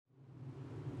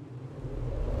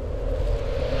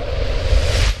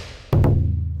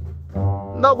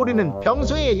너굴이는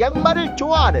평소에 양말을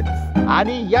좋아하는,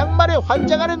 아니 양말에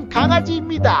환장하는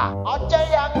강아지입니다. 어쩔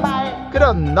양말.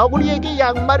 그런 너굴이에게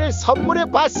양말을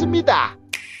선물해 봤습니다.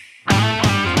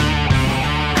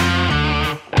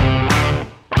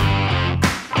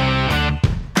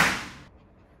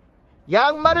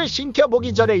 양말을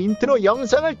신겨보기 전에 인트로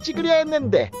영상을 찍으려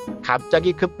했는데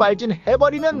갑자기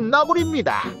급발진해버리는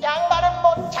너굴입니다. 양말은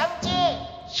못 참지.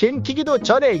 신기기도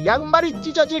전에 양말이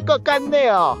찢어질 것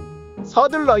같네요.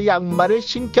 서둘러 양말을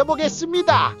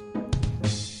신겨보겠습니다.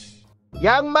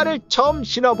 양말을 처음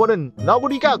신어보는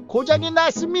너구리가 고장이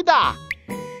났습니다.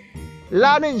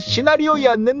 라는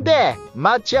시나리오였는데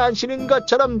마치 안 신은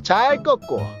것처럼 잘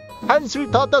꺾고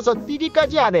한술 더 떠서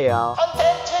뛰기까지 하네요.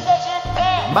 컨텐츠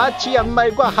대실패. 마치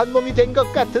양말과 한 몸이 된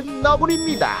것 같은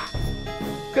너구리입니다.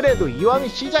 그래도 이왕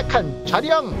시작한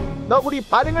촬영, 너구리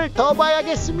반응을 더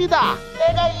봐야겠습니다.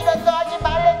 내가 이런 거 하지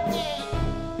말랬지.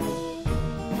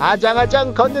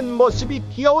 아장아장 걷는 모습이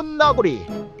귀여운 너구리.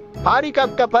 발이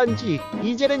갑갑한지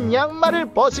이제는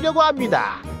양말을 벗으려고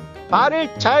합니다.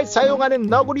 발을 잘 사용하는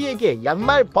너구리에게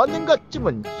양말 벗는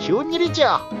것쯤은 쉬운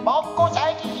일이죠. 먹고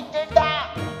살기 힘들다.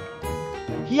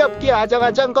 귀엽게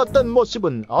아장아장 걷던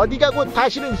모습은 어디 가고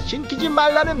다시는 신기지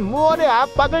말라는 무언의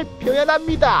압박을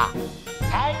표현합니다.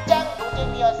 살짝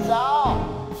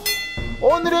노잼이었어.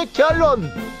 오늘의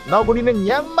결론, 너구리는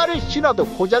양말을 신어도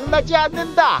고장나지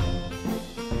않는다.